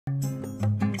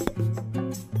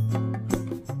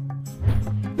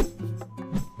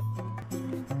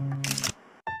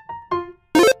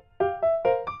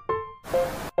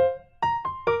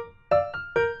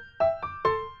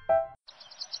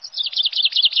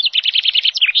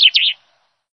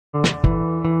I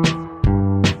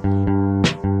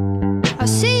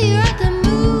see you at the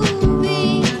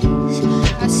movies.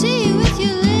 I see you with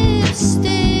your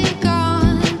lipstick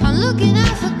on. I'm looking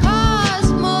out for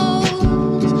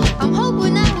cosmos. I'm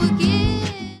hoping that we'll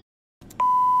get.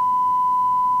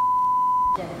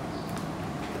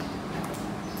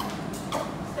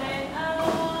 Stand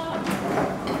up.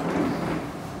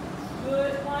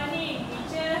 Good morning,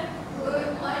 teacher.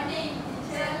 Good morning,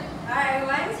 teacher. Alright,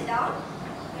 everyone, sit down.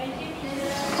 Thank you,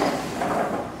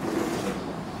 teacher.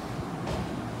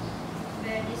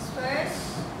 Ladies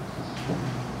first.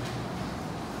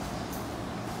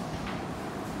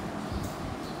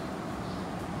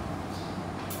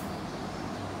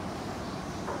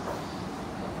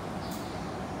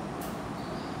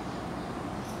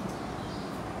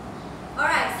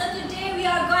 Alright, so today we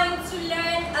are going to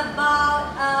learn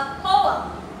about a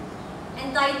poem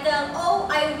entitled Oh,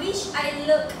 I Wish I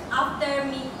Looked After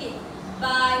Me Kid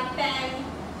by pen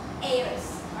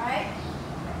Ayres. Alright?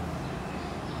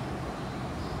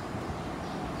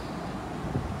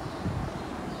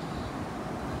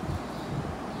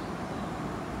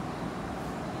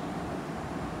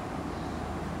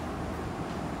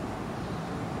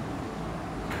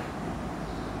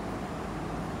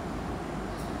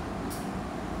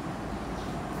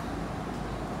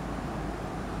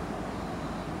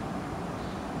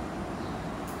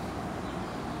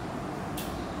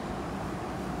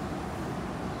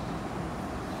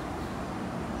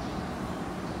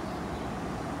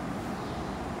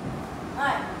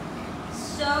 Alright,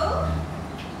 so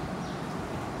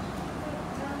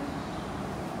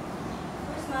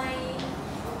where's my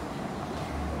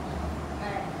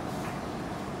alright.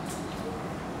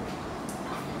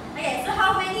 Okay, so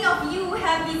how many of you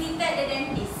have visited the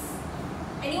dentist?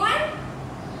 Anyone?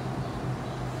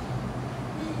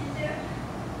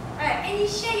 Alright, can you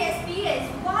share your experience?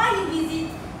 Why you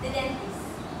visit the dentist?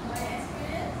 My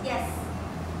experience? Yes.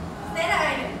 Stand up,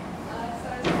 Rahim.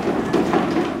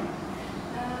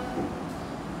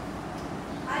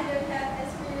 I don't have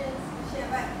experience to share,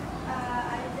 but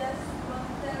I just want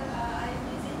to tell I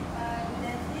visit the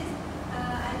dentist.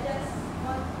 I just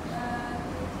want to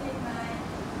clean my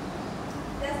teeth.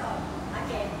 That's all.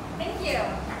 Okay, thank you.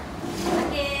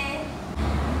 Okay.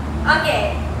 Okay.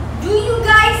 Do you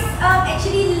guys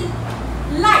actually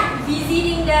like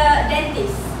visiting the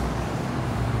dentist?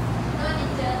 No,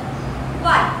 teacher,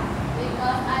 Why?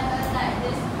 because I don't like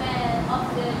the smell of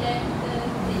the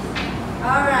dentist.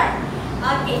 Alright.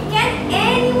 Okay, can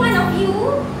any one of you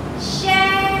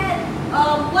share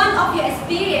one of your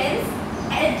experience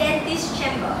at a dentist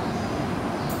chamber?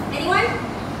 Anyone?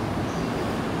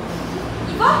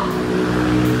 Ivo?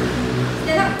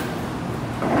 Stand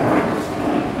up.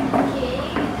 Okay,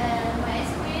 my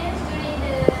experience during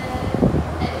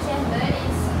at the chamber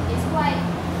is quite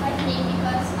frightening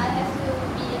because I have to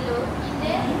be alone in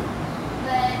there.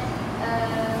 But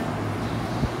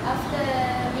after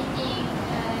meeting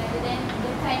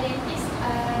the kind dentist,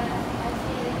 I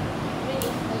feel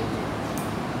really excited.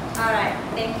 Alright,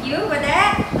 thank you for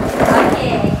that.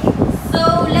 Okay,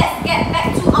 so let's get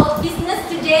back to our business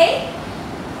today.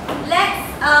 Let's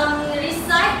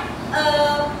recite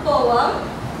a poem.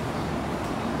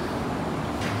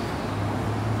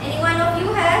 Any one of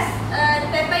you has the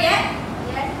paper yet?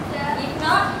 Yes, teacher. If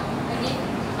not, ready?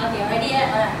 Okay, ready yet?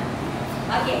 Alright.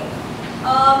 Okay.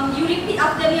 You repeat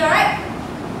after me, alright?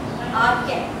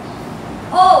 Okay.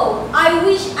 Oh, I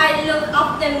wish I looked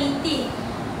after me teeth.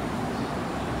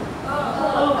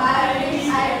 Oh, I wish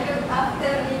I looked after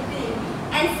my teeth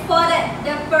And spotted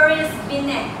the furries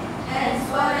beneath. and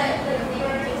swallowed the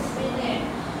birds beneath.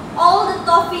 All the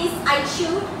toffees I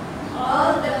chewed,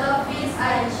 All the toffees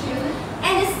I chewed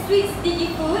and the sweet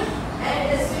sticky food. and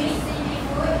the sweet sticky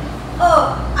food.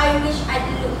 Oh, I wish I'd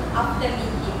looked after me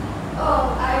teeth.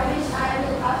 Oh, I wish I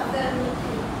looked after my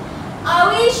teeth. I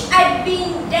wish I'd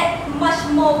been that much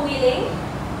more willing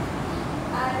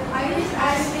I wish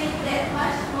I'd been that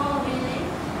much more willing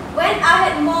when I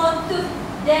had more to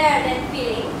dare than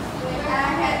feeling when I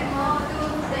had more to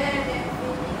dare than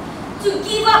feeling. to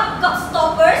give up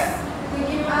gobstoppers To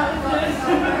give up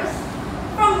customers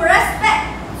from respect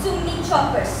to meat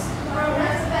choppers from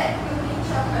respect to the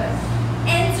choppers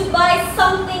and to buy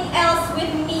something else with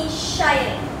me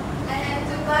shying. and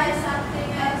to buy something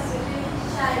else to be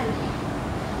shiny.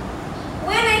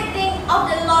 When I think of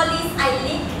the lollies I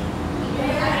lick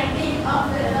When I think of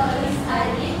the lollies I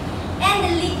eat and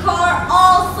the liquor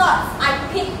all sorts I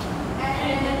pick,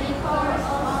 and the liquors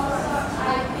of all sorts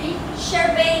I pick,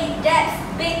 sherbet that's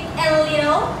big and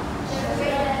little,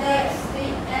 chocolate that's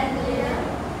big and little,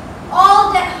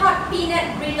 all that hard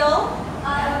peanut brittle,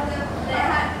 all the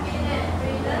hard peanut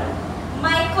brittle,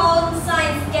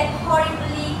 get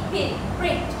horribly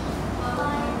pricked.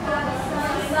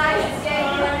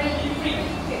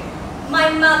 My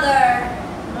mother,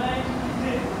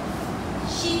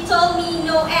 she told me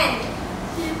no end.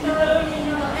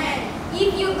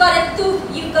 If you got a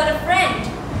tooth, you got a friend.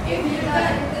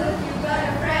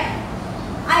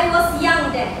 I was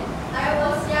young then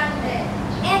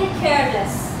and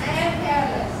careless.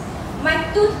 My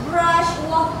toothbrush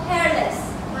was hairless.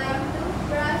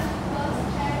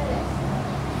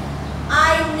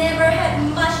 I never had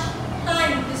much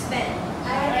time to spend.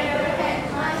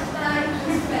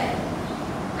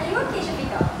 Are you okay,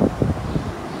 Shafika?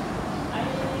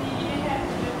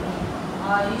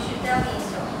 Oh, you should tell me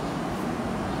so.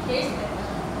 Here's better.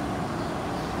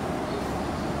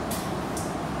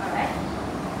 Alright.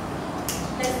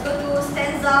 Let's go to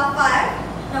stanza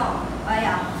 5. No, oh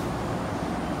yeah.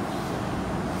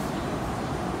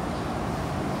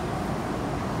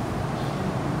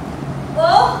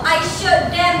 Oh, I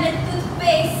showed them the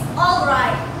toothpaste,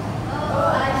 alright.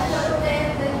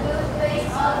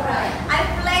 I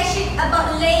flashed it about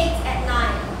late at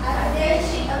night.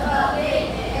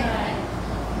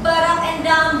 But up and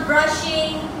down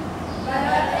brushing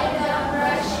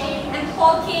and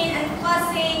poking and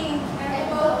fussing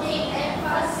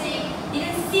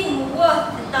didn't seem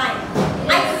worth the time.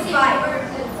 I could buy.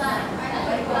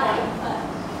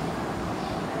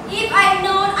 If I'd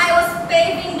known I was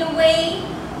paving the way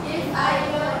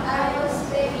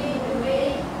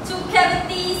to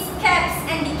cavities, caps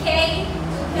and decay,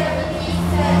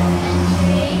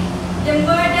 the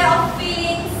murder of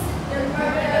feelings,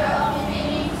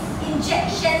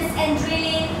 injections and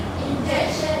drilling,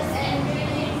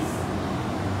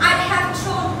 I'd have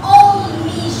thrown all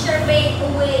misery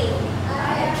away.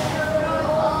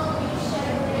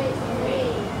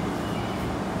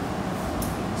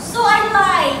 So I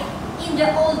lie in the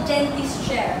old dentist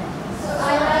chair,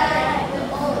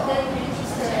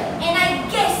 and I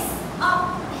gaze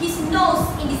up his nose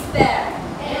in despair,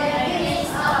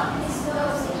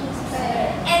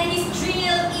 and his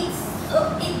drill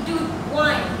it do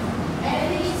whine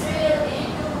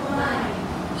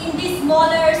in these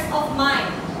molars of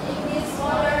mine.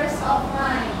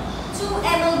 Two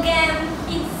amalgam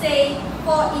it say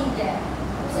for in there.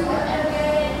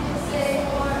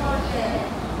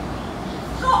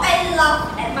 How I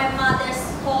laughed at my mother's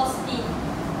false teeth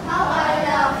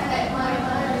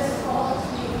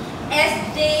as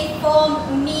they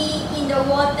formed me in the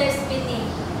waters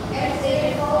beneath.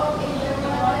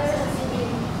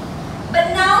 But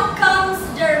now comes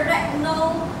the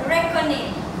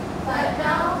reckoning.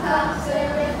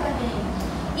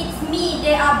 It's me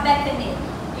they are beckoning.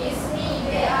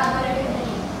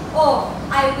 Oh,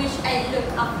 I wish I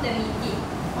looked after me deep.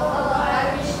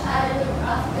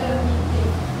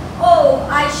 Oh,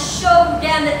 I showed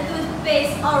them the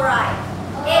toothpaste, alright.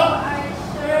 No,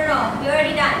 you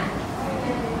already done.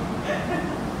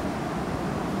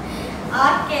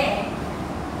 Okay.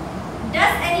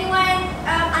 Does anyone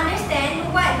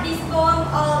understand what this poem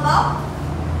all about?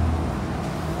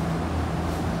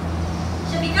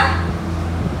 Shabika?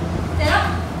 Stand up.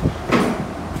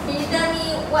 Can you tell me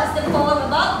what's the poem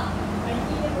about? I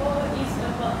think the poem is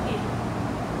about it.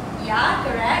 Yeah,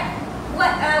 correct.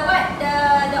 What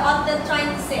the author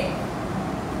trying to say?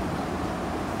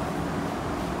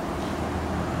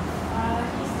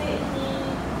 He said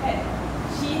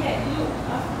she had looked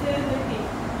after her head.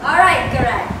 Alright,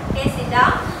 correct. Okay, sit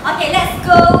down. Okay, let's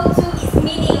go to its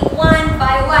meaning one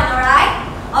by one, alright?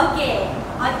 Okay.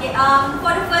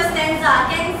 For the first stanza,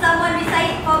 can someone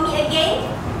recite it for me again?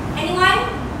 Anyone?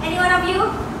 Any one of you?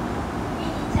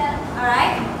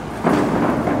 Alright.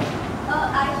 Oh,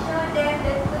 I showed them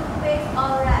the toothpaste,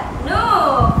 alright.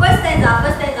 No, first stanza.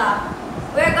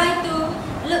 We're going to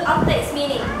look after its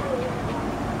meaning.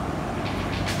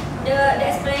 The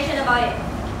explanation about it.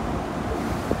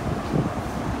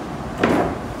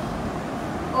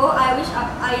 Oh, I wish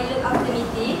I look after me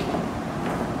teeth.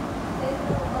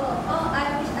 Oh, I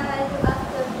wish I looked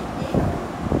after me teeth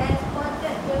and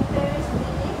spotted the berries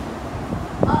beneath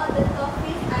all the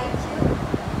toffees I chewed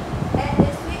and the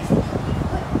sweet sticky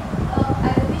food. Oh,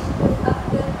 I wish looked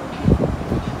after me.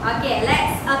 Okay,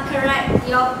 let's correct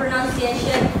your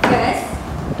pronunciation first.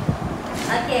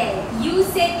 Okay, you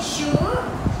said chew.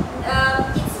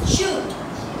 It's chewed.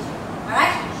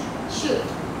 Alright? Chewed.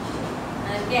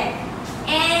 Okay.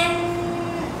 And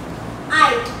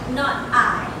I, not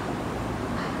I.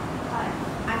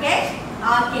 Okay?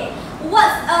 Okay.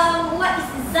 What is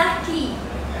exactly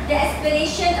the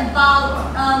explanation about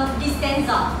this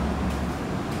stanza?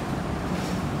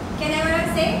 Can everyone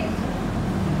say?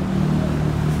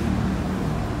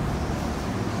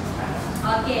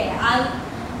 Okay,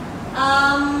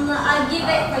 I'll give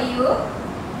it for you.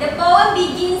 The poem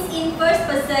begins in first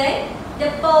person. The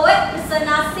poet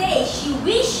persona says she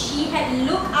wished she had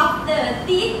looked after her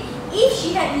teeth if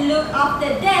she had looked after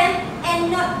them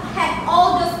and not had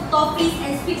all those toffees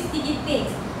and sweet sticky things.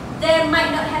 There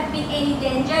might not have been any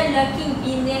danger lurking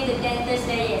beneath the dental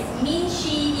layers. Means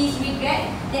she is regret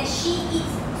that she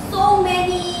eats so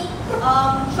many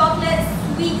chocolates,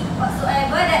 sweet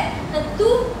whatsoever, that her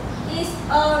tooth is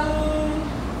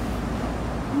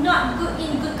not good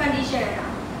in good condition.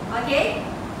 Okay,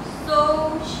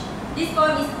 so this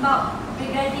poem is about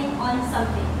regretting on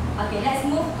something. Okay, let's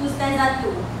move to stanza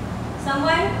 2.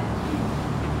 Someone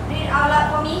read out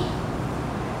loud for me.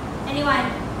 Anyone?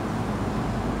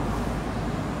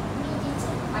 Me,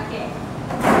 teacher. Okay.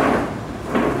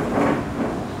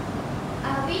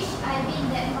 I wish I'd been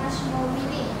that much more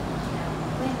willing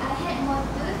when I had more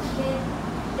tooth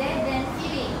than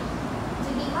feeling to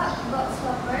give up box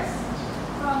toppers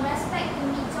from respect to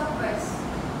me choppers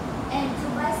and to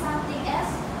buy something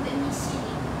else with me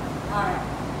shilling. Alright.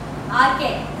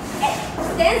 Okay. At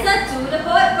stanza 2, the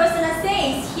poet persona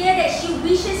says here that she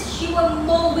wishes she were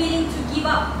more willing to give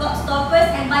up box toppers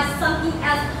and buy something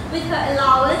else with her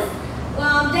allowance.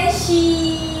 Then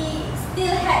she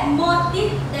still had more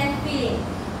teeth than feeling.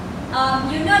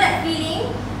 You know that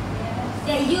feeling?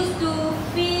 That used to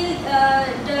feel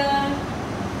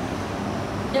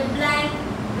the blank,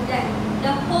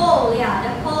 the hole, yeah,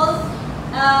 the holes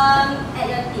at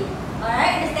your teeth.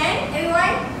 Alright, understand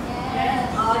everyone? Yes.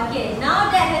 Okay, now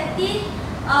that her teeth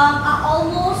are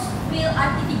almost filled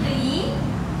artificially,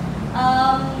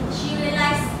 she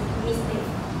realized mistake.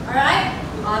 Alright?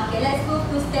 Okay, let's move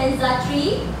to stanza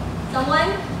 3. Someone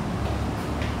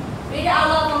read it out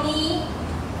loud for me.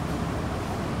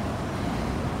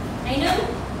 Ainul?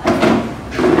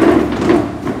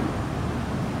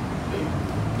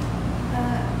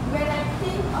 When I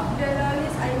think of the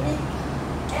lollies I make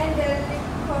and the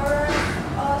licorice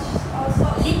all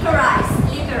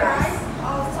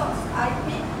sorts I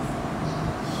pick,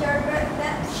 sherbet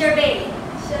depths,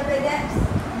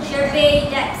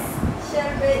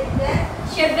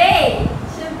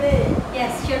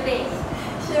 Yes, sherbet.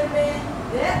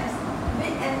 depths,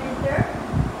 big and bitter,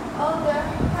 all the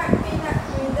hard peanut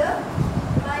brittle,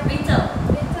 my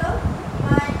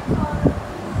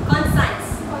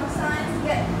conscience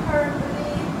get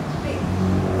horribly big.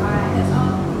 Alright. That's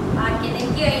all. Okay,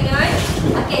 thank you, Ainul.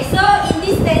 Okay, so in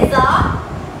this stanza,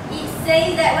 it says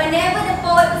that whenever the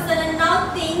poet persona now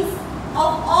thinks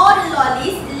of all the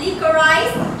lollies,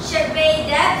 licorice, sherbet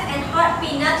depths, and hard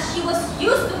peanuts she was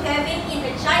used to having in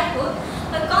her childhood,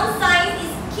 her conscience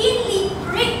is keenly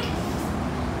pricked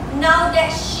now that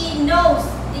she knows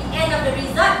the end of the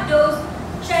result, those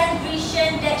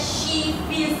transgression that she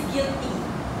feels guilty.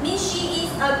 Means she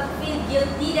is feel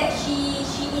guilty that she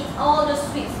eats all the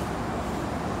sweets.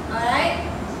 Alright?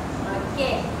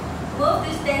 Okay. Move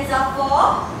to stanza 4.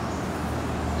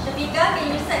 Shafika, can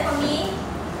you recite for me?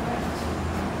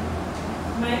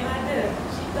 My mother,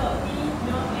 she told me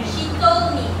no end. She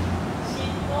told me. She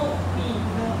told me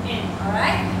no end.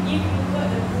 Alright? If you got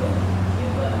the truth, you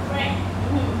got a friend.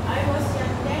 I was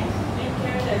young then and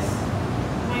careless.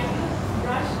 My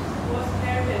toothbrush was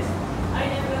careless.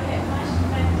 I never had much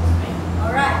time to spend.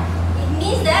 Alright. It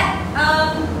means that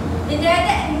the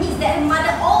narrator admits that her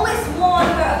mother always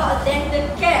warned her about dental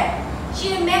care.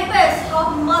 She remembers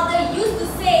how her mother used to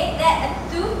say that a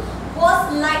tooth was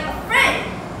like a friend.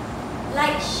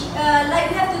 Like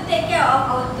we have to take care of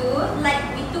our tooth, like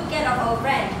we took care of our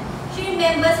friend. She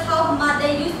remembers how her mother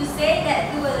used to say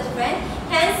that tooth was a friend,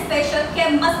 hence special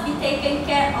care must be taken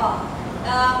care of.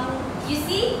 You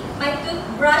see, my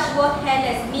toothbrush was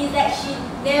hairless, means that she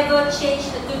never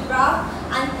changed the toothbrush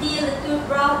until the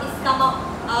toothbrush is come out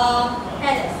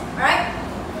hairless. Alright?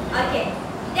 Okay.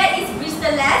 That is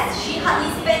bristleless. She hardly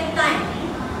spent time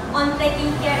on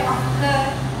taking care of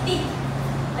her teeth.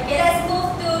 Okay, let's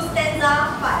move to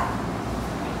stanza 5.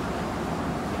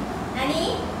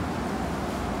 Nani?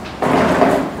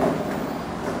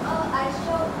 Oh, I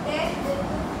showed that the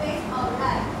toothpaste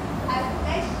alright. I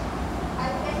flashed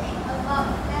it about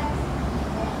that.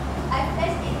 I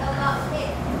flashed it about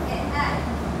it at night.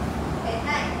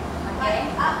 Okay.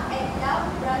 Up and down,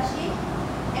 brushing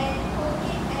and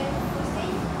cooking and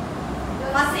pushing.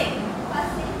 Passing.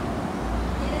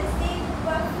 Didn't see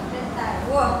work the time.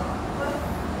 Work.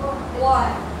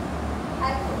 Why? I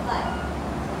could buy.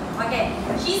 Okay.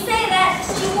 She said that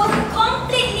she was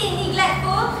completely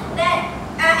neglectful that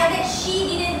and that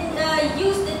she didn't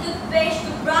use the toothpaste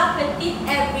to brush her teeth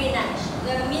every night.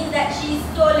 That means that she is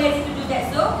so lazy to do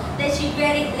that, so that she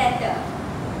read it later.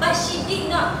 But she did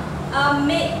not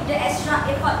make the extra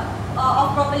effort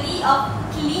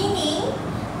cleaning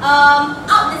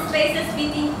out the spaces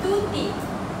between two teeth.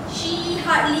 She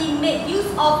hardly made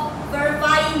use of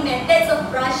varying methods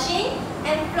of brushing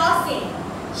and flossing.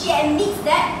 She admits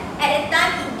that at the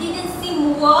time it didn't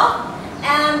seem worth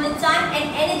the time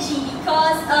and energy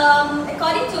because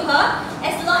according to her,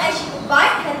 as long as she could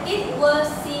bite, her teeth will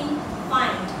seem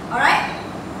fine. Alright?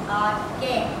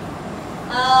 Okay.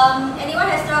 Anyone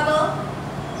has trouble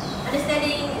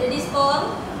understanding this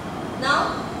poem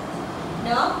now?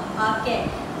 No? Okay.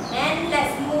 Then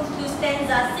let's move to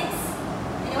stanza 6.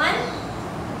 Anyone?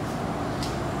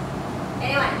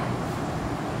 Anyone?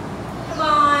 Come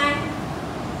on.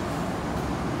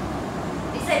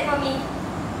 Decide for me.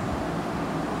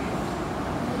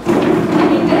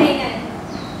 Okay, go ahead.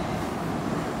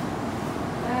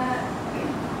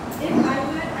 If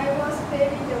I was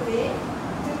paving the way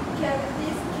to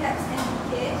cavities, caps and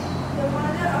decay, the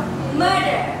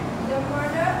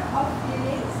murder of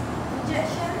feelings,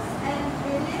 injections and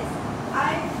drillings, I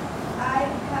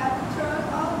have thrown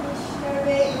all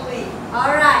misery away.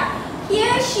 Alright.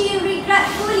 Here she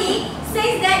regretfully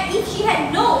says that if she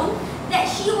had known that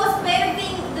she was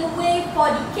paving the way for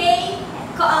decay,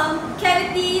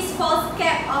 cavities, false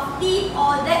cap of teeth,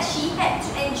 or that she had to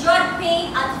endure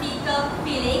pain, artificial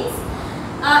feelings,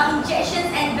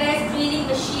 injections and various drilling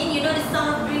machine. You know the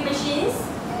sound of drilling machines?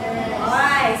 Yes.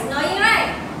 Alright, it's annoying,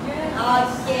 right? Yes.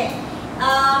 Okay.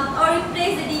 Or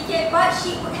replace the decay part,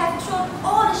 she would have thrown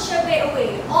all the sherbet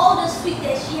away, all the sweet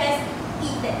that she has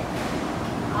eaten.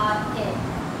 Okay.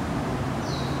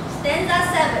 Stanza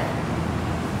 7.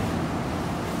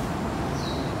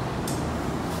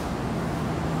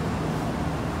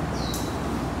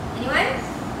 Anyone?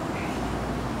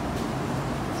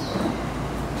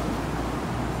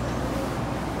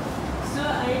 So I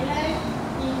lied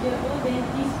in the old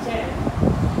dentist chair,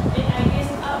 and I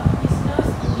gazed up his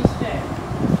nose in despair,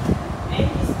 and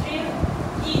his straight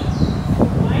teeth for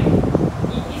mine,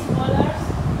 in his molars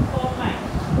for mine,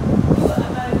 to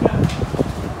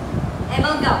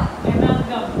amalgam,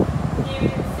 he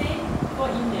will say for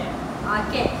in there.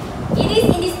 Okay. It is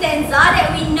in this stanza that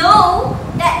we know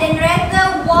that the narrator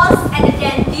was at the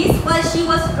dentist while she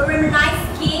was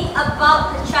reminiscing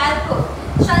about her childhood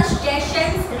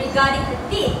transgressions regarding her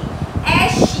teeth.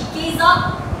 As she gazed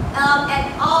up at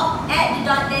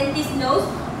the dentist's nose,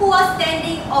 who was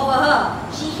standing over her,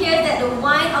 she hears that the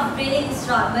wine of drilling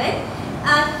instrument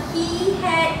he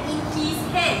had in his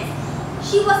hands.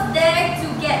 She was there to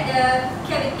get the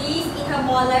cavities in her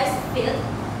molars filled.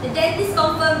 The dentist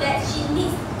confirmed that she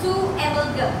needs 2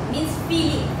 amalgam, means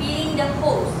filling the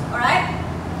holes, alright?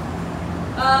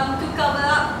 To cover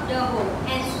up the hole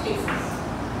and spaces.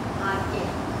 Okay.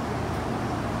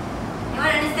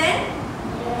 Anyone understand?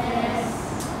 Yes.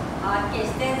 Okay,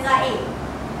 stanza 8.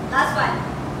 Last one.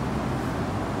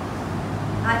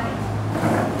 Okay.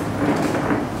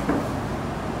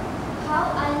 How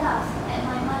I laughed at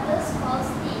my mother's false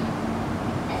teeth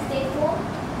as they foamed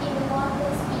in the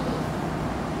waters beneath.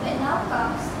 But now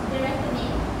comes the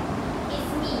reckoning.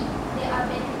 It's me they are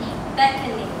beckoning.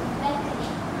 Beckoning.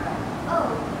 Oh,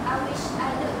 I wish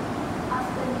I looked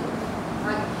after me.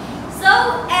 Okay. So,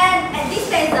 and at this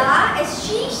stanza, as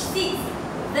she sits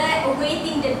there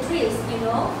awaiting the drills, you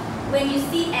know, when you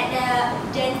sit at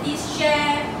the dentist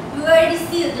chair, you already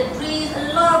see the drills,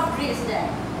 a lot of drills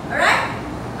there. Alright?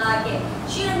 Okay.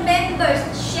 She remembers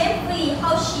shamefully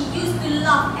how she used to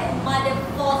laugh at mother's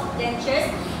false dentures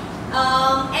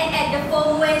and at the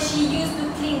foam when she used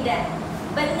to clean them.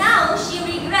 But now she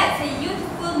regrets her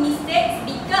youthful mistakes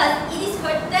because it is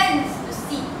her turn to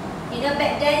see. You know,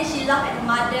 back then she laughed at her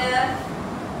mother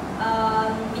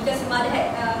because her mother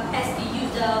has to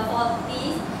use the false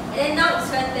teeth. And then now it's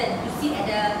her turn to sit at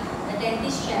the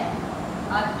dentist chair.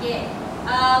 Okay.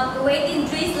 Awaiting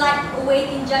drills like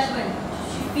awaiting judgment.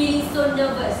 She feeling so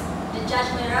nervous. The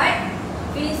judgment, right?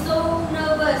 Feeling so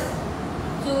nervous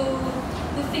to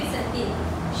fix her teeth.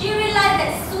 She realized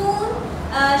that soon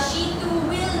she too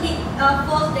will need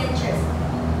false dentures.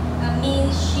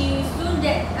 Means she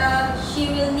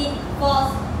will need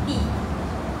false teeth.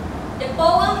 The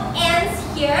poem ends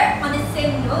here on the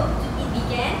same note it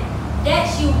began, that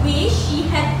she wished she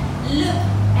had looked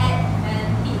at her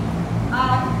teeth.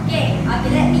 Okay,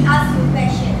 let me ask you a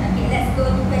question. Okay, let's go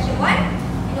to question 1.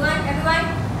 Anyone? Everyone?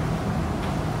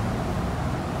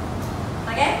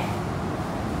 Okay?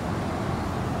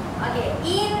 Okay,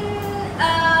 in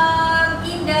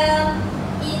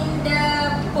the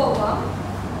poem,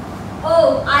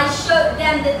 oh, I showed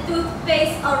them the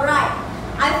toothpaste, alright.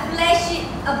 I flashed it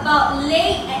about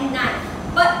late at night,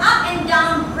 but up and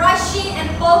down, brushing and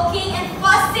poking and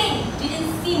fussing didn't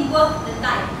seem worth the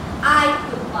time. I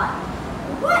could buy. Why?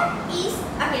 What is,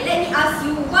 okay, let me ask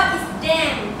you, what is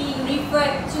them being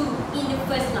referred to in the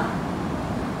first line?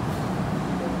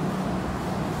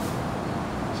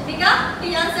 Shafika, can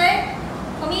you answer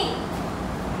for me?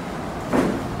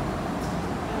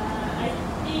 I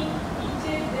think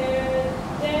teacher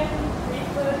them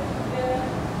refer to the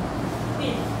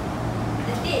thief.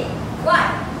 The thief. Why?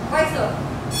 Why so?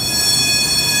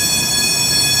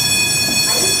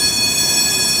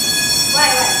 Why?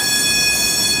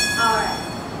 Alright.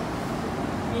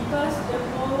 Because the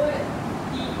poet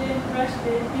didn't brush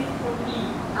the teeth properly.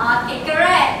 Okay,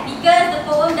 correct. Because the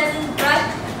poem doesn't brush.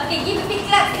 Okay, give a big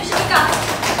clap to Shafika.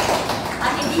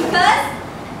 Okay, because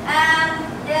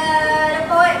the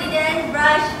poet didn't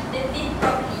brush the teeth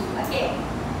properly. Okay.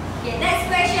 Okay, next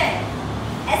question.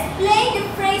 Explain the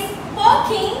phrase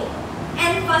poking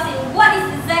and fussing. What is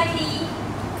exactly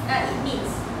it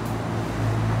means?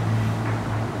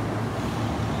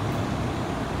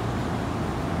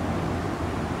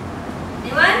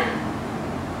 Anyone?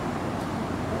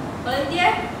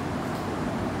 Volunteer?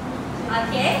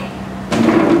 Okay.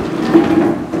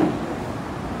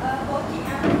 Poking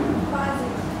and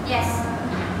fuzzing. Yes.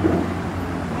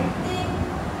 I think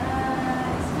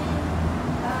it's been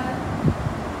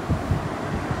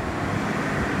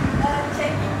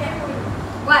checking carefully.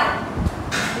 Why?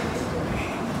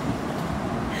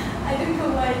 I don't know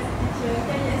why, teacher.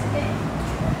 Can you explain?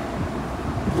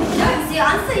 No, it's your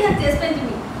answer. You have to explain to me.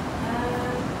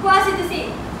 Who asked you to say?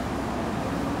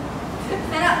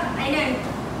 Stand up. I know.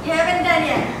 You haven't done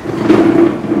yet.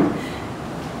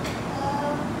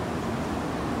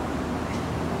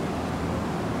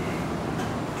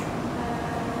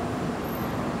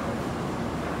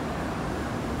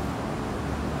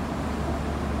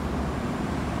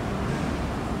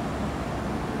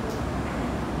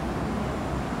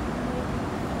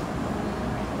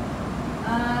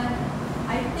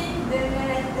 I think the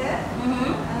narrator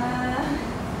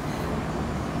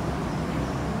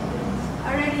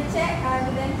already checked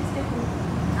the dentist carefully.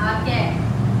 Okay.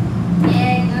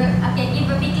 Yeah, good. Okay, give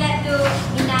a big clap to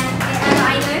Ainan.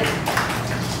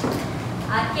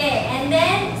 Okay, and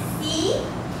then see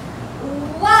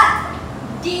what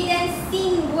didn't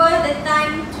seem worth the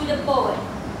time to the poet.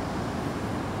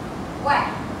 What?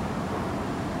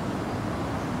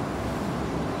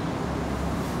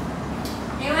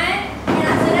 Anyone? Can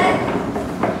answer that?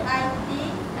 I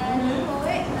think the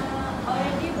poet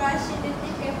already brushing the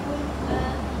teeth carefully.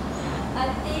 I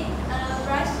think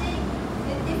brushing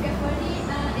the teeth carefully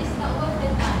is not worth the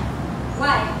time.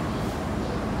 Why?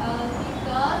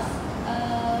 Because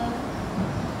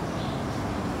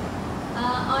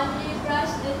only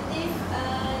brush the teeth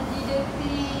didn't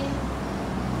clean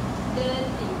the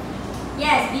teeth.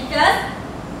 Yes, because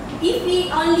if we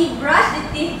only brush the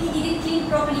teeth, it didn't clean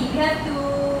properly. We have to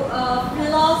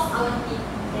floss our teeth.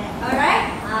 Yeah. Alright?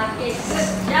 Okay, good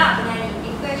job, Nani.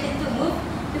 Okay, question 2. Move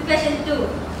to question 2.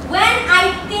 When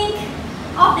I think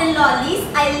of the lollies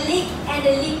I lick and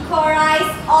the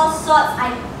licorice, all sorts I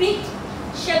picked,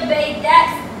 sherbet,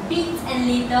 that's big and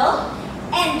little,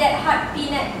 and that hard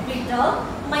peanut brittle,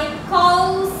 my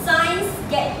call signs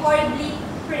get horribly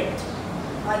pricked.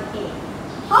 Okay.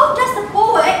 How does the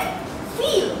poet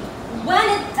feel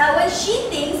when she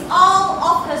thinks all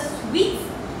of her sweets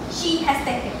she has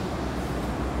taken?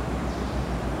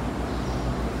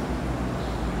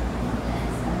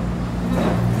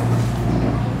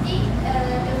 I think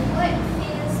the word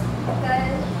feels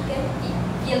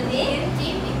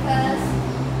guilty because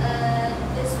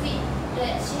the sweet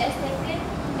that she has taken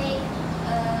make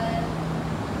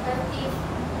her teeth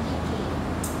decay.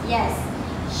 Yes.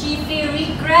 She feel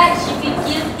regret, she feel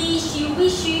guilty, she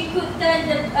wish she could turn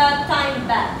the time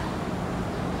back.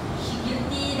 She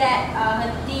guilty that her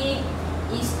teeth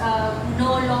is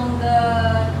no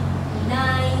longer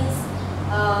nice,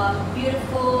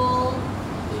 beautiful,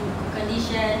 in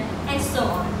condition, and so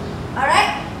on.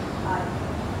 Alright?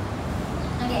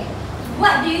 Okay.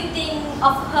 What do you think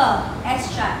of her as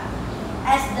child?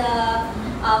 As the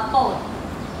poet?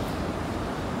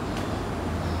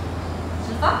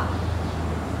 Zulfa?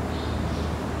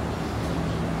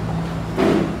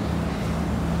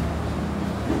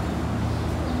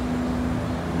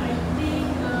 I think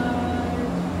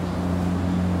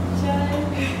child,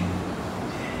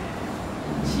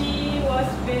 she was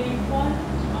very fond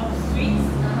of sweets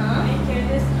and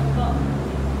careless about it.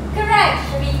 Correct,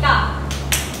 Sharika.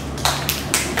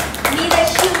 Means that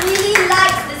she really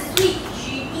likes the sweet.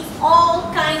 She eats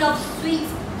all kind of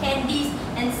sweets, candies,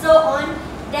 and so on.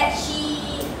 That she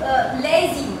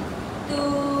lazy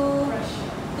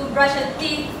to brush her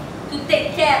teeth, to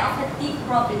take care of her teeth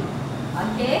properly.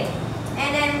 Okay,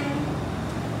 and then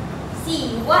C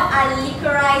C. What are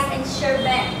licorice and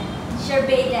sherbet?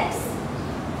 Sherbets.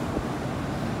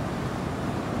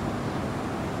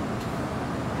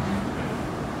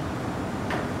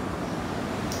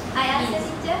 I answer,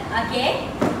 teacher.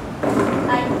 Okay.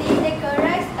 I think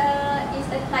licorice is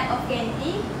a type of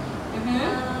candy.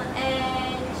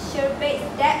 And sherbet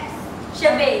decks.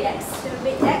 Sherbet decks.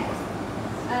 Sherbet decks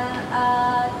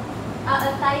are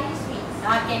a tiny sweet.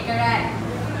 Okay, correct.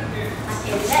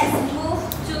 Okay, let's move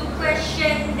to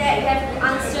question that you have to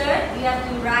answer. You have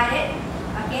to write it.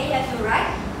 Okay, you have to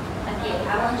write. Okay,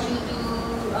 I want you to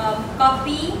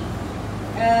copy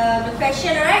the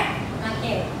question, alright?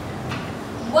 Okay.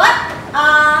 What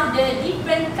are the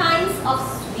different kinds of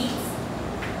sweets?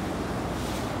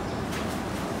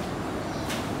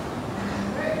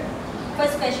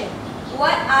 First question.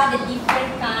 What are the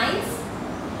different kinds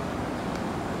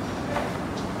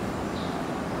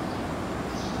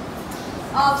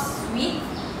of sweets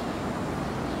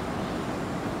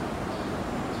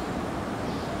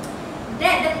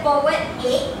that the poet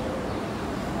ate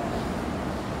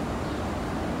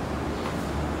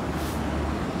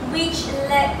which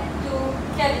led to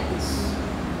cavities?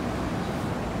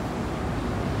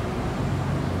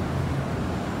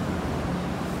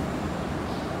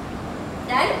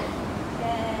 Done?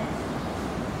 Yes.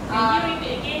 Can you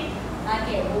repeat again?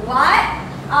 Okay, what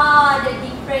are the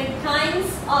different kinds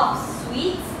of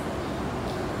sweets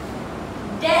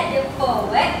that the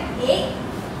poet ate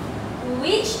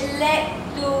which led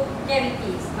to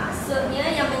cavities?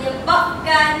 Maksudnya yang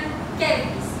menyebabkan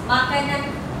cavities.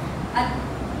 Makanan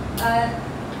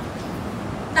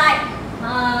type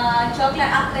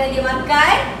coklat apa yang dia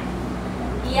makan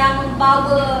yang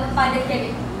membawa pada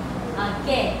cavity.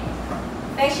 Okay.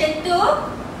 Question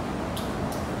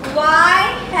 2.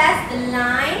 Why has the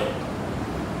line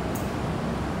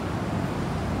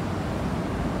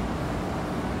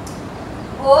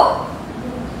Oh,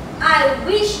 I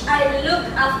wish I looked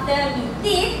after me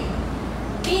teeth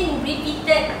been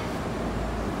repeated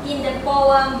in the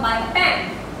poem by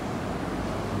Pam?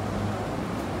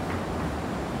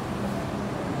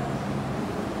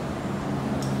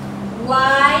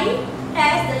 Why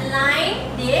has the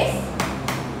line this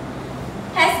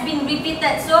has been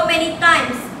repeated so many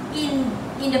times in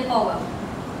the poem?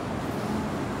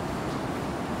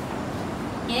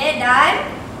 Okay,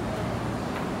 done.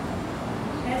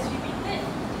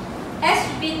 Has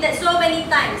repeated so many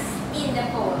times in the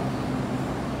poem.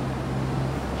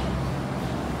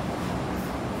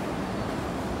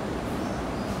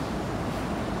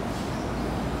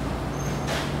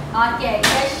 Okay,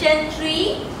 question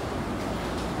 3.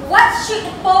 What should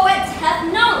the poet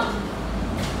have known?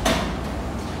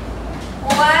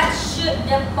 What should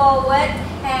the poet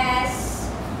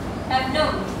have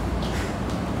known?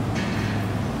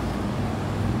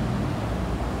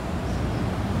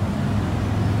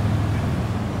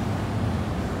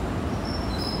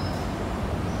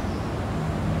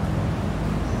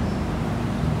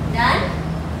 Done?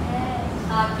 Yes.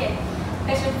 Okay.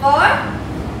 Question 4.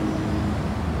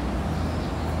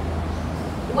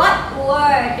 What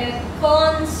were the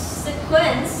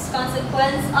consequence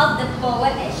of the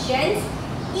poet's actions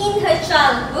in her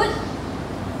childhood?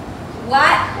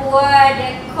 What were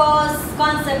the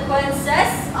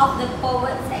consequences of the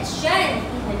poet's action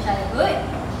in her childhood?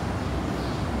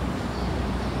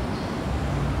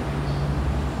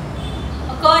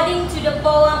 According to the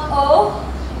poem, Oh,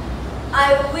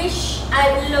 I wish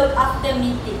I looked after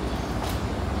me teeth.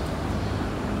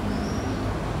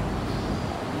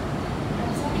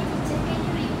 Sorry, teacher, can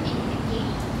you repeat it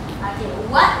again? Okay,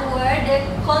 what were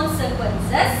the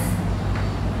consequences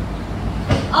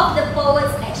of the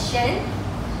poet's action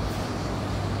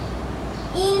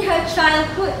in her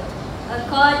childhood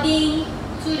according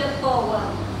to the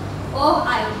poem? Oh,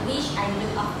 I wish I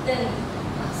looked after me.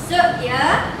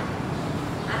 Maksudnya,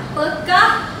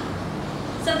 apakah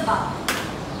sebab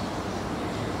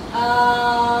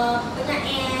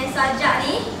penyair sajak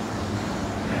ni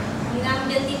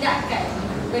mengambil tindakan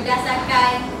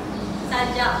berdasarkan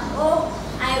sajak Oh,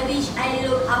 I wish I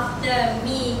look after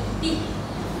me teeth?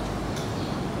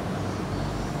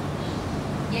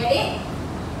 Get it?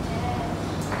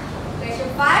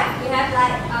 Question 5, we have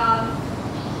like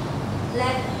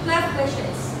 12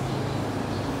 questions.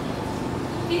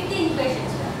 15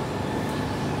 questions.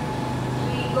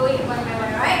 We go in one by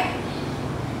one, right?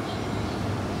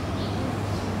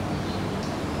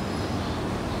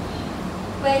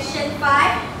 Question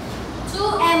 5. To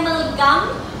amalgam.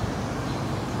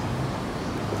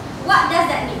 What does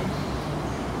that mean?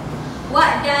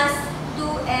 What does to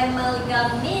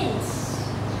amalgam means?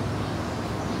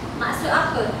 Maksud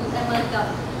apa to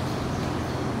amalgam?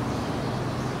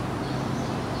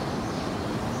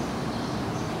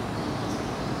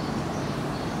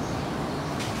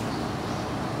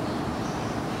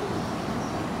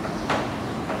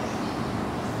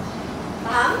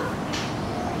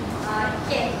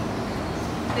 Okay.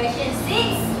 Question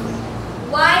 6.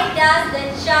 Why does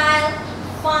the child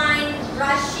find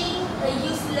brushing a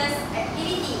useless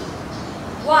activity?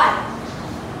 Why?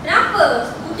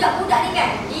 Kenapa budak-budak ni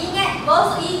kan, dia ingat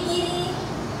gosok gigi ni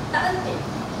tak penting,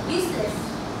 useless.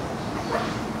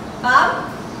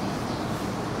 Faham?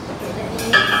 Okay, let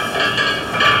me see.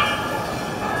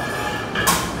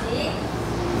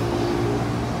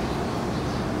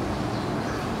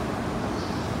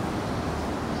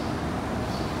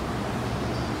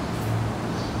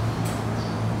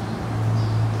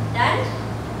 Done?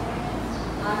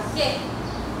 Okay.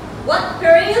 What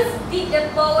perils did the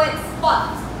poet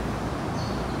spot?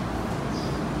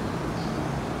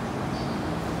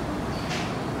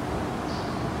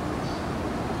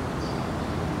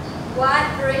 What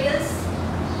perils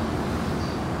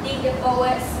did the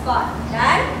poet spot?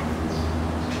 Done?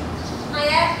 Not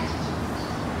yet?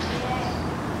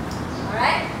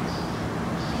 Alright.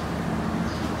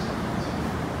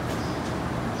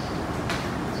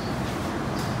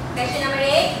 Question number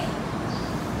 8.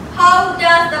 How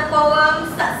does the poem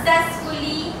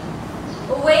successfully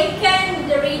awaken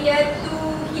the reader to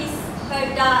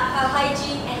her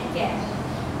hygiene and care?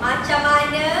 Macam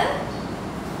mana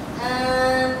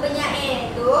penyair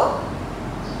itu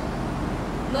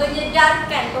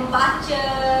menyedarkan pembaca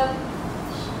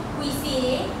puisi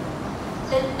ni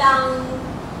tentang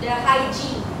the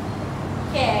hygiene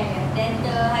care,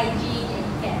 dental hygiene and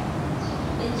care,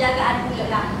 penjagaan mulut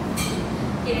lah.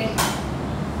 Okay.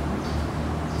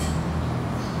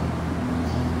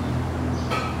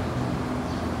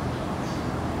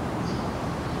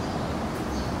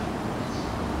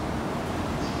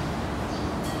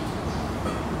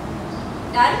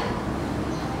 Done?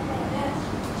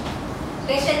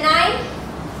 Question 9.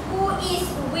 Who is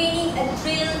winning a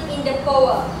drill in the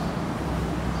poem?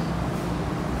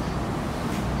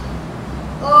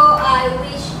 Oh, I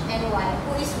wish and why.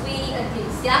 Who is winning a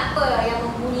drill? Siapa yang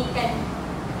membunyikan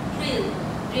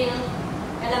drill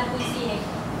dalam puisi ni?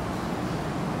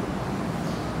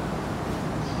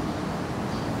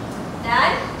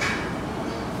 Done?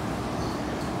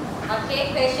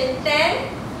 Okay, question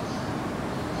 10.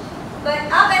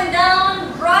 But up and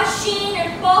down, brushing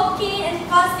and poking and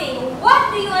fussing.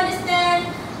 What do you understand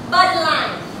by the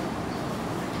line?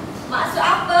 Maksud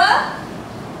apa?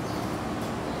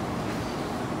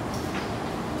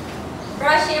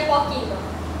 Brushing and poking.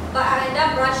 But up and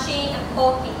down, brushing and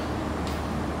poking.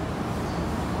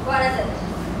 What is it?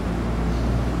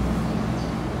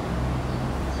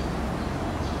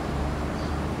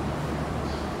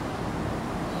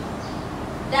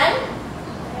 Done?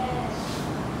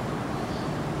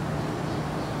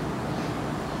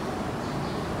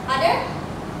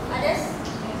 Others?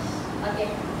 Okay.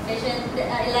 Question 11.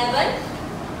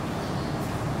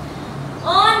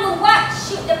 On what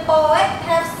should the poet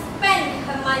have spent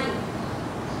her money?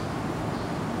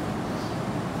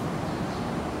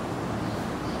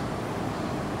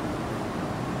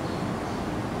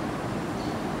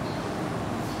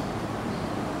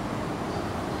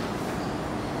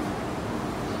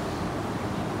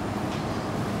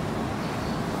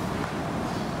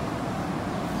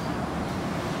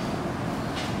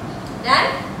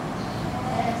 Done?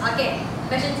 Okay.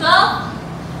 Question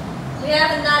 12. We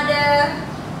have another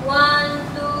 1,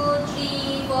 2,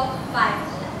 3, 4, 5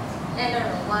 left. No.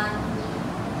 1,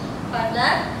 2, 5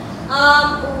 left.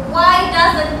 Why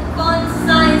does the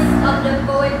conscience of the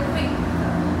poet prick?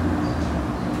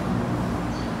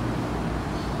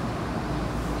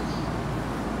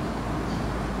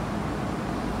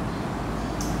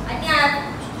 I think I have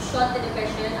shortened the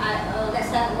question. Let's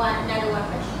have another one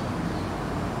question.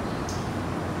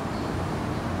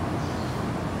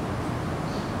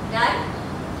 Done?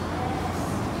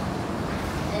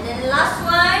 And then the last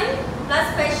one,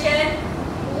 last question.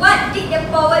 What did the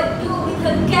poet do with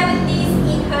her cavities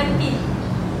in her teeth?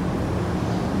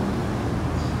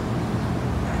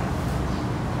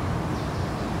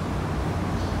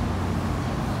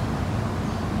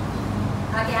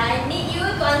 Okay, I need you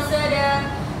to answer the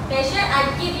question.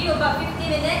 I give you about 50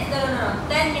 minutes. No.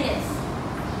 10 minutes.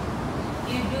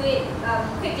 You do it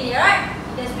quickly, alright?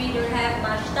 Because we don't have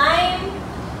much time.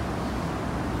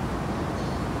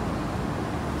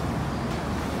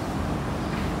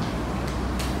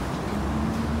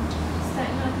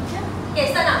 Okay,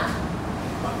 start now.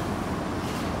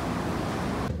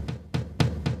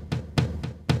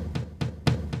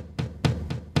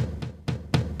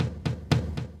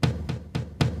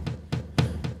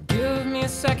 Give me a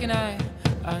second, I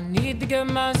need to get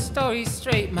my story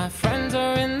straight. My friends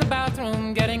are in the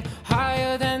bathroom getting high.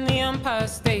 higher than the Empire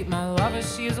State. My lover,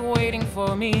 she is waiting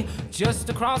for me just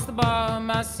across the bar.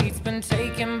 My seat's been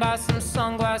taken by some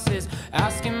sunglasses,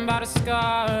 asking about a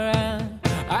scar. And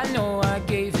I know I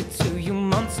gave it to you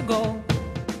months ago.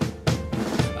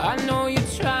 I know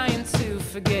you're trying to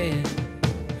forget,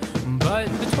 but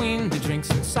between the drinks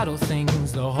and subtle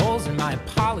things, the holes in my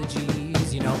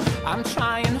apologies, you know, I'm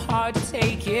trying hard to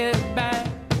take it back.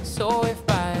 So if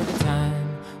by the time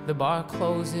the bar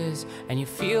closes and you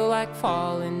feel like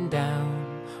falling down,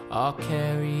 I'll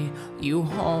carry you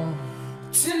home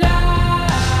tonight.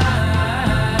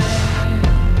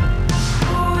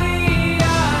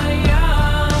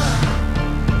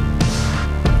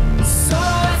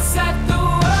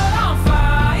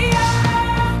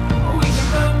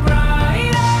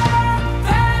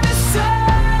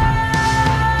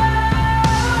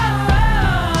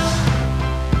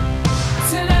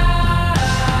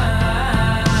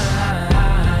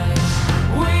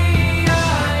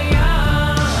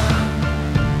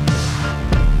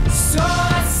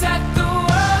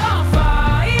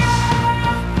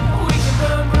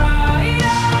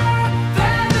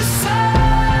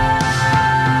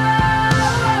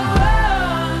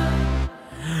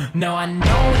 Now I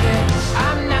know that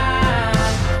I'm not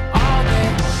all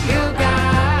that you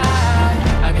got.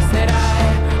 I guess that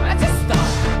I just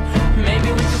thought maybe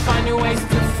we could find new ways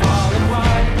to fall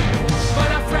apart. But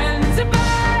our friends are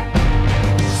back,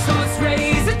 so let's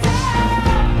raise a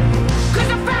toast. 'Cause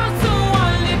I found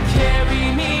someone to carry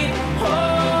me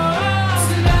home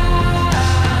tonight.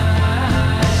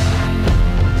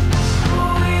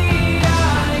 We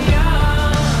are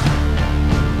young,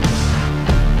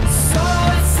 so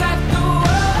let's set the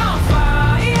world on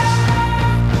fire.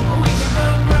 We can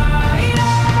burn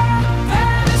brighter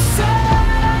than the sun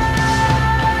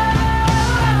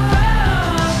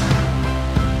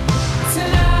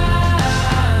tonight.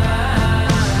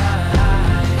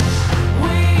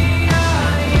 We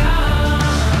are young,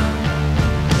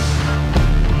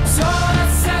 so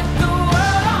let's set the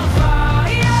world on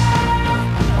fire.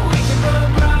 We can burn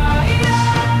brighter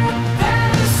than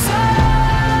the sun.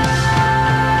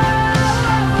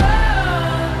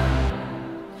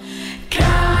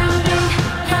 Coming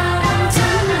home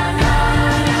tonight.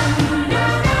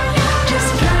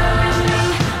 Just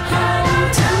coming home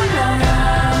tonight.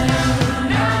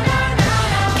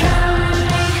 Coming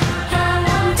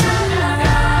home tonight.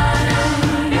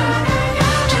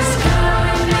 Just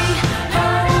coming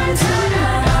home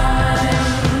tonight.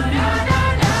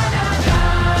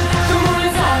 The moon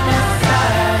is on my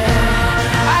side.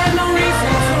 I have no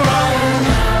reason to run.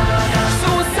 So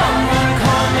will someone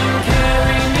come and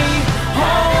carry me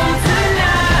home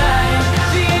tonight?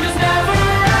 The angels never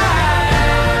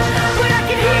arrive, but I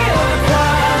can hear the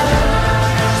choir.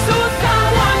 So will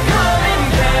someone come and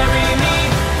carry me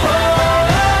home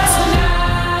tonight?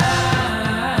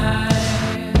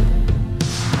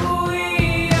 We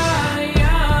are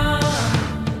young,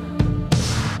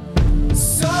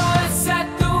 so let's set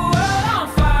the world on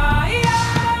fire.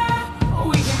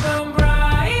 We can burn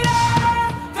brighter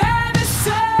than the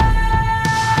sun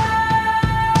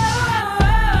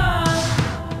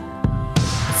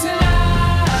tonight.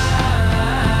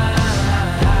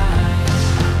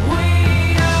 We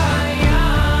are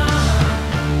young,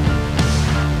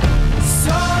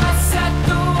 so let's set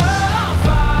the world on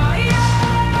fire.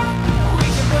 We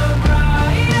can burn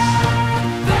brighter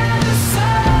than the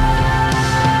sun.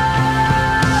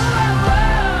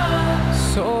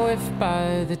 So if by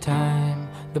the time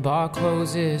the bar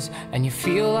closes and you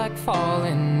feel like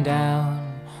falling down,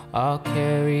 I'll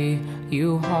carry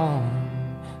you home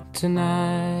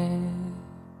tonight.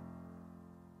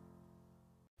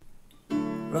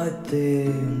 Right there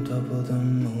on top of the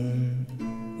moon,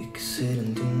 we could sit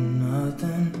and do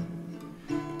nothing.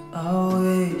 I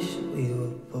wish we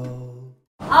were bold.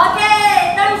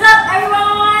 Okay, thumbs up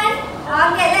everyone.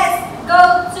 Okay, let's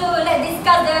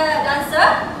discuss the answer.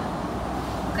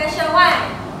 Question 1.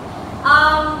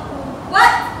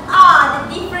 What are the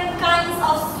different kinds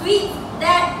of sweets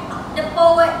that the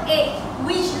poet ate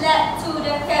which led to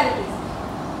the calories?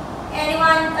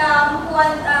 Anyone who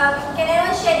want, can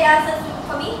anyone share the answers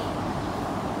for me?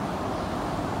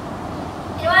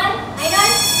 Anyone?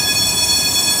 Anyone?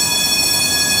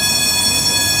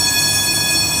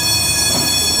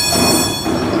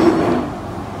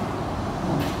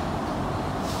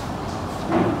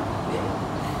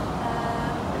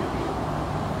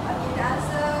 Okay, the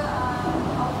answer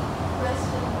of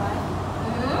question 1.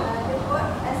 The boy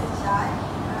as a child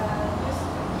used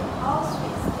to eat all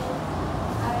sweets,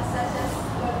 such as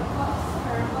lollipops,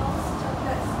 caramels,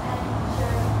 chocolates, and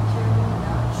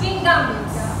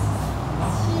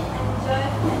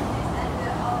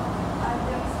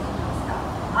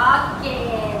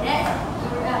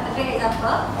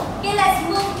let's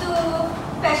move to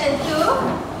question 2.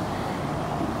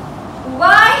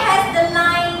 Why has the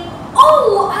line,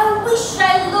 "Oh, I wish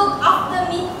I looked after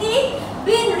meeting,"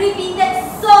 been repeated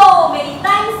so many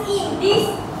times in this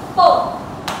poem?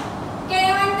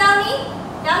 Can anyone tell me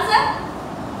the answer?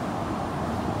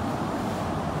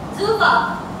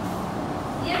 Zulfa.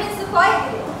 You've been so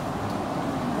quiet today.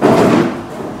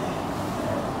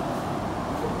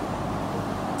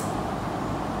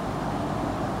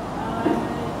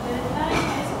 The line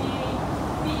has been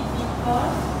repeated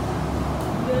because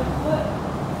the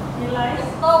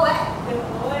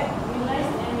poet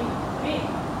realized and regret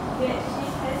that she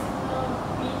has not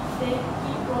been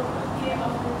taking proper care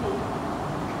of the thing.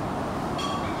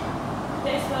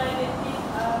 That's why the things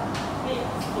are made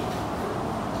mistake.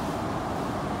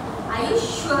 Are you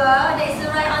sure that is the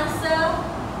right answer?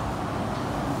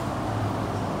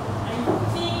 I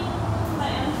think my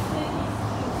answer is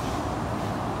true.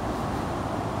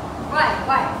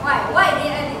 Why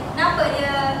dia, kenapa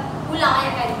dia ulang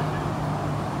ayat kali?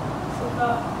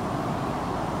 Sebab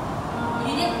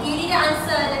You didn't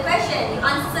answer the question. You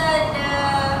answered the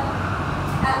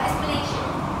explanation.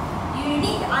 You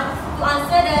need to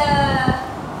answer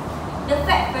the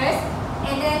fact first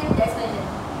and then the explanation.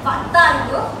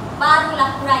 Fakta dulu,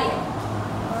 barulah huraian.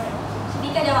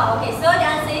 Bika jawab. Okay, so the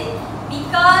answer is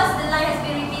because the line has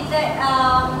been repeated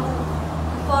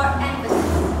for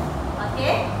emphasis.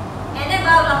 Okay, and then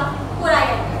barulah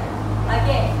huraian.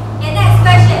 Okay, and next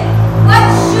question. What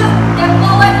should the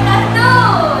poet have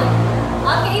known?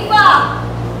 Okay, Ifa.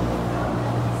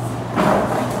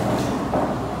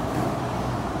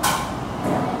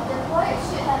 The poet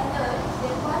should have known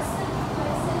the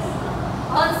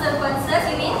Consequences,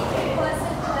 you mean?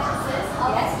 consequences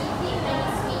of Yes. eating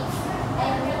many sweets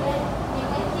and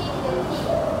neglecting the tea.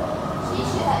 She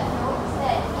should have known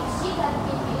that if she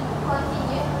continued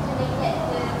to neglect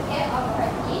the care of her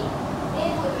teeth,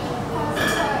 they would cause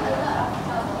her a lot of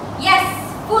trouble. Yes,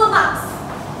 full marks.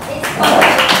 It's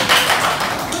complete.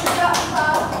 Good job,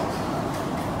 Paul.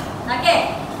 Okay,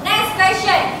 next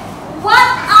question. What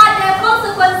are the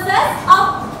consequences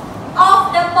of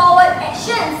the poet's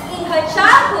actions in her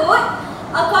childhood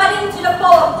according to the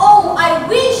poem? Oh, I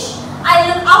wish I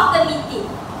looked after meeting.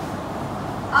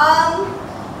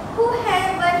 Who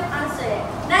haven't answered?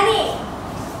 Nani?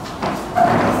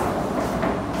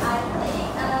 I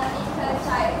think in her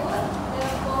childhood, the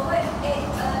poet ate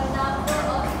a number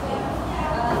of sweets,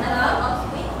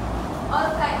 all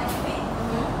kinds of sweets.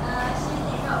 She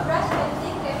did not brush her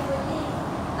teeth carefully,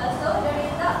 so the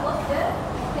result was the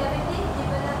cavity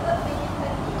developed beneath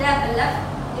her teeth.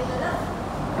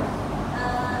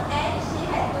 And she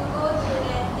had to go to the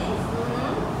dentist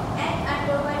and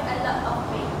underwent a lot of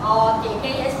pain. Okay,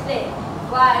 can you explain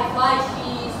why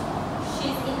she's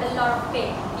in a lot of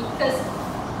pain? Because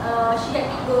she had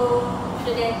to go to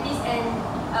the dentist and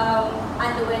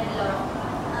underwent a lot of.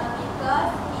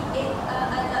 Because he ate a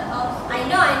lot of I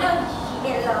know she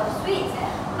ate a lot of sweets,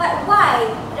 but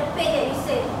why the pain that you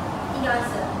said in your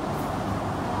answer?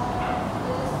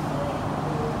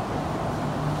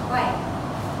 Why?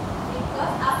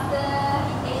 Because after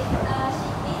she ate the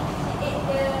sweet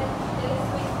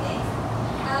things,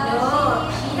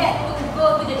 No, she had to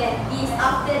go to the dentist.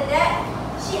 After that,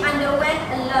 she underwent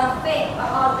a lot of pain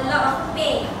or a lot of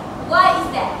pain. Why is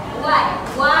that?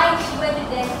 Why she went to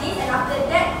the dentist and after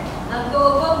that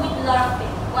go home with a lot of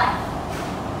pain? Why?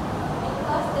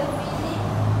 because the feeling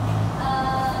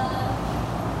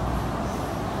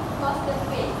caused the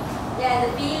pain. Yeah,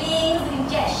 the feelings, the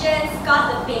injections cause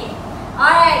the pain.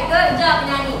 Alright, good job,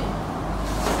 Nani.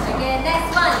 Okay,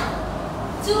 next one.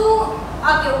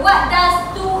 What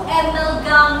does 2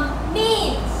 amalgam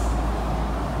means?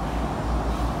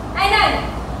 Ainan.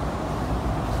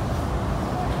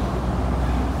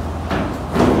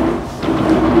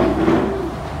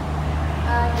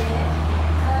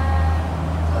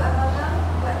 To amalgam,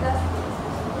 what does this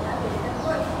mean? The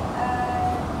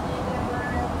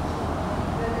word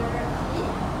deliberately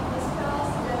misspells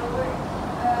the word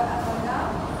amalgam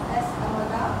as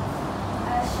amalgam.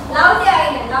 Louder,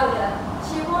 Ainan, louder.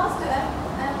 She wants to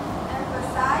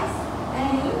emphasize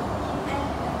and in an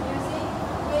amusing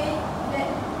way that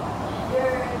there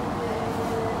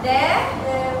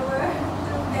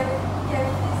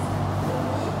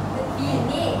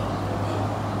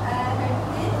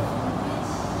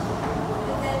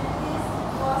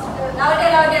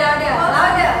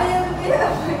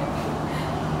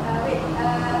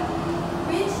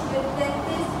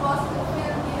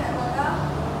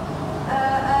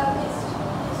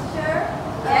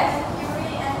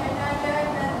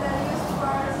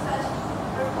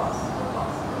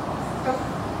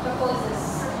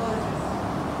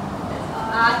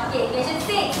Okay, question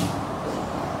 6.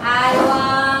 I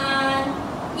want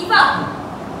Ifa.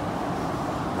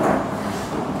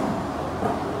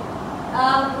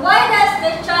 Why does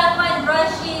the child find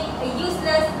brushing a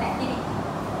useless activity?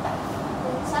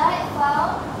 The child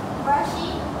found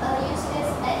brushing a useless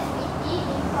activity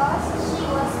because she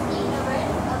was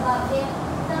ignorant about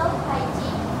dental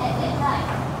hygiene at that time.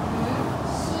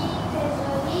 She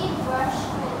casually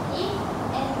brushed her teeth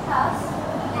and thus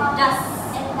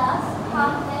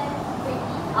harmed them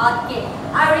greatly. Okay,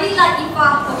 I really like Ifa.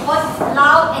 Her voice is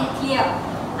loud and clear.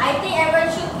 I think everyone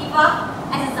should Ifa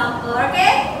as an example,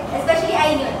 okay? Especially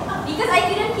Ainul, because I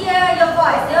couldn't hear your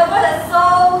voice. Your voice is so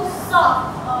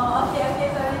soft. Oh,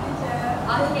 okay, sorry teacher.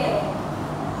 Okay.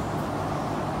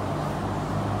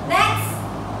 Next,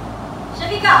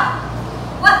 Syafiqah.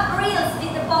 What frills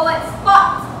did the poet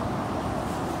spot?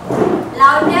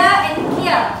 Louder and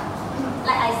clear,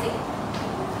 like I said.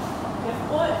 The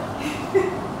poet.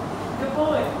 The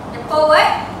poet. The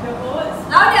poet. The poet.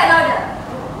 Louder.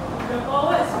 The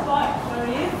poet spot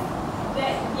frills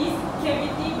that is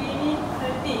cavity beneath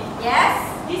her teeth. Yes.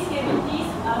 These cavities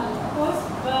are caused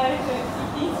by her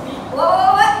eating sweet.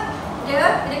 What?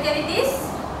 The cavities?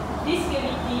 These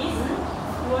cavities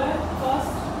were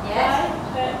caused Yes.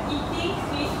 by her eating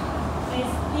sweet and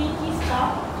stinky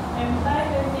stuff and by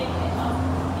her naked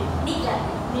teeth. Neglect.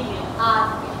 Neglect.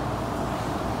 Okay.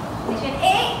 Question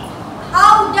 8.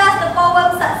 How does the poem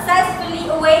successfully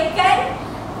awaken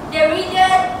the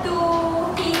reader to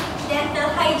his dental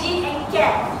hygiene and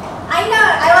care? I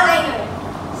want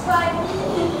Swati.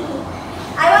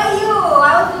 I want you.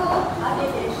 I want to.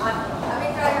 Okay. I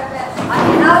will try my best.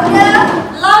 Okay,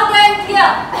 louder and clear.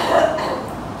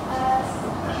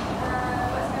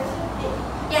 What's question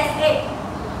 8? Yes, 8.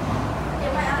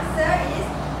 Okay, my answer is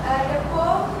the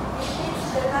poem begins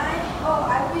the line, oh,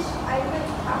 I wish I would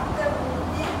after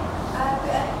reading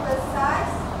to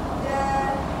emphasize the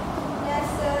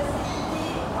necessity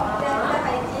of dental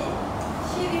hygiene.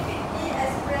 She repeatedly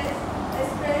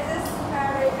expresses her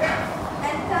regret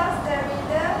and tells the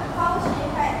reader how she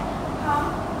had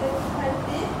harmed her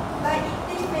teeth by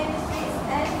eating many sweets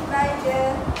and by the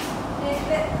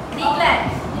neglect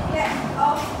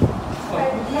of her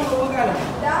teeth.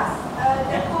 Thus,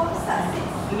 the poem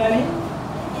succeeds in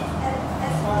its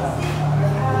explicit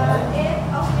aim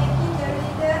of making the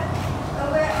reader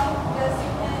aware of the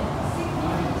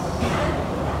significance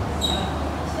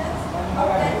of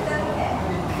dental care.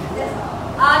 That's all.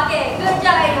 Okay, good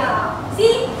job, Aina.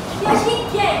 See, you actually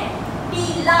can be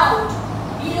loud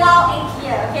and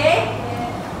clear. Okay.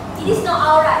 It is not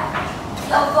alright.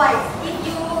 Your voice.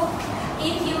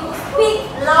 If you speak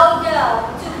louder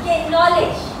to gain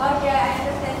knowledge. Okay, I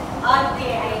understand.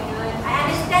 Okay, I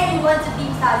understand you want to be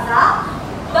Ustazah,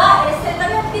 but at the same time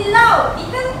you have to be loud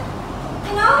because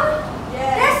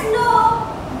Yes. there's no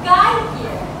guy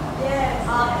here. Yes.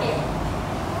 Okay.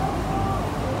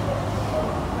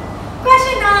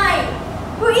 Question 9.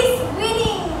 Who is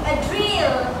winning a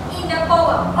drill in the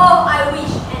poem? Oh, I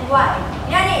wish and why?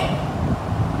 Yani?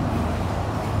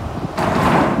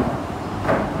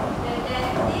 The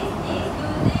dentist is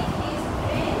using his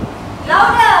brain.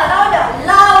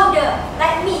 Louder.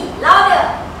 Like me. Louder.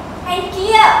 And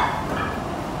clear.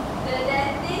 The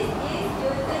dentist is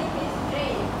using his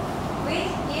brain,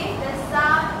 which gives the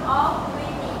sound of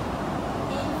winning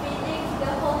in filling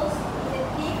the holes in the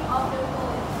teeth of the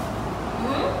poet.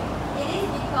 It is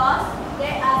because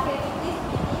there are cavities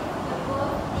beneath the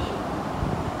both teeth,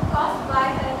 caused by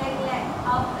her neglect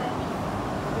of her teeth.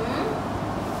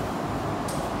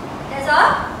 That's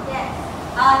all? Yes.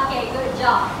 Okay, good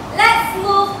job. Let's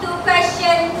move to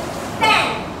question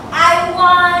 10. I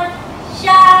want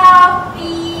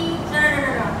Shafi. No.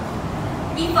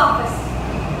 Ifa first.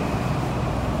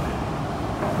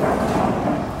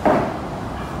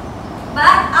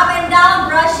 But up and down,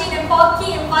 brushing and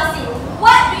poking and fussing.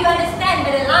 What do you understand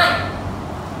by the line?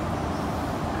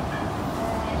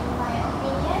 In my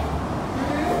opinion,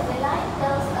 the line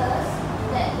tells us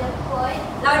that the poet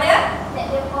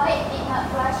did not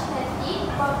brush her teeth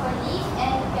properly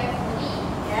and carefully.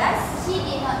 Yes. She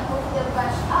did not move the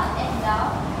brush up and down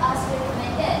as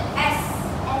recommended.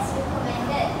 As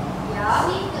recommended. Yeah.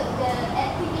 She took the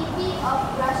activity of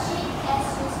brushing as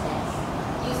useless.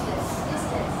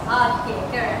 Okay,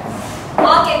 correct.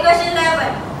 Okay, question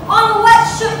 11. On what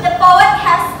should the poet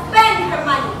have spent her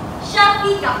money?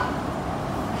 Shafiqah.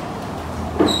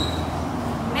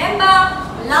 Remember,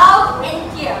 loud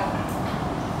and clear.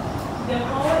 The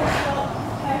poet should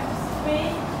have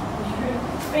spent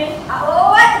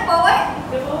What the poet?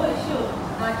 the poet should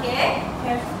Okay.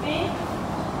 have spent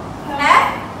Have?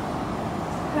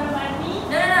 her money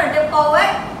No. The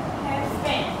poet. have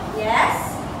spent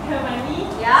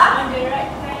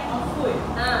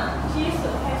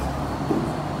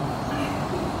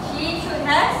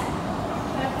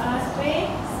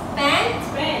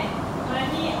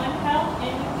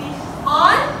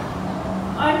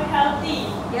unhealthy.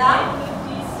 Yeah.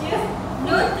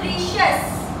 Nutritious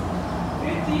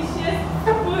Nutritious.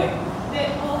 food that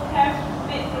will have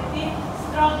made the teeth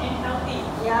strong and healthy.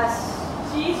 Yes.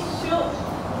 She should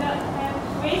not have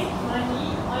wasted money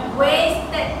on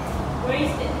Wasted.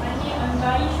 money on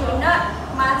buying Should clothes. not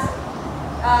must.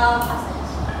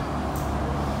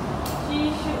 She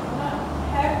should not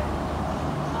have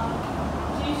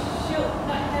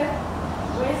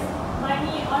wasted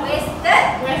money on Wasted.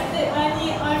 money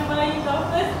on buying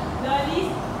toppers, lollies,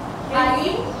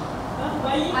 Buying.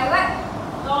 buying Buy what?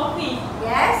 coffee,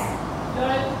 Yes.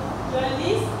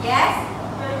 lollies, Yes.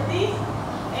 candies,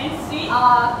 and sweet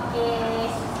Okay.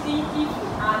 stinky food.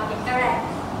 Okay, correct.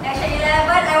 Question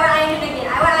 11. I want Ainun again.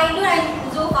 I want Ainun and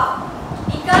Zulfa.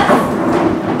 Because.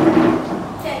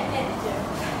 Can.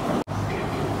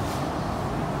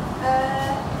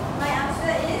 My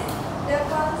answer is the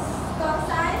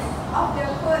conscience of the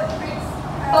food brings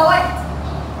Forward.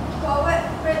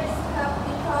 brings her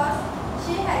because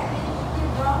she had been eating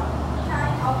wrong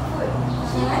kind of food.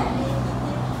 She had been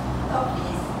eating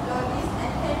toffees, lollies,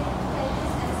 and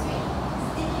candies and sweet,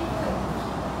 sticky food.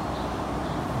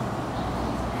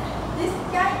 This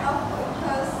kind of food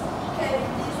caused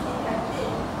cavities in her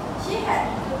teeth. She had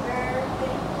to bear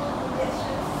painful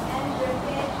injections and the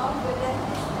pain of the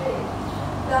dentist drill.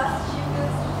 Thus, she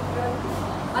feels guilty.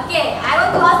 Okay, I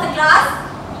want to ask the class.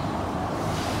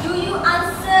 Do you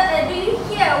answer? Do you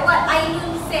hear what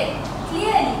Ainun said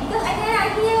clearly? Because I cannot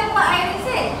hear what Ainun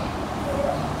said.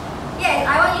 Yes,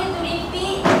 I want you to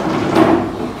repeat.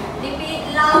 Repeat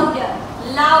louder.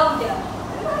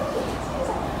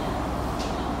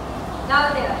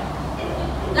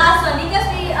 Last one, because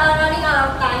we are running out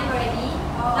of time already.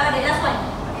 Louder, last one.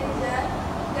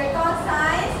 The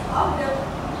conscience of the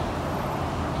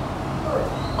food.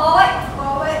 Forward.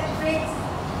 Brings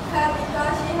her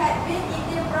because she had been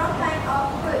eating wrong kind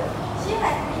of food. She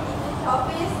had been eating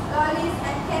toffees, lollies,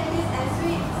 and candies and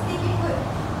sweet, sticky food.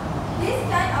 This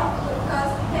kind of food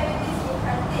caused cavities in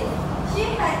her teeth. She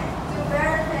had to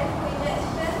bear painful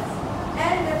injections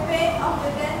and the pain of the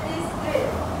dentist drill.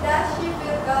 Thus, she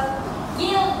feels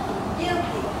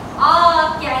guilty.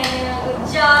 Okay, Ainun, good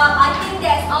job. I think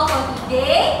that's all for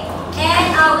today. And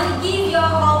I will give your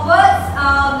homeworks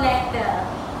later.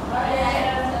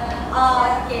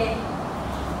 Okay.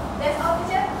 That's all,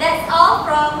 teacher. That's all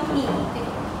from me.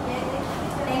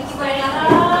 Thank you very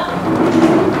much.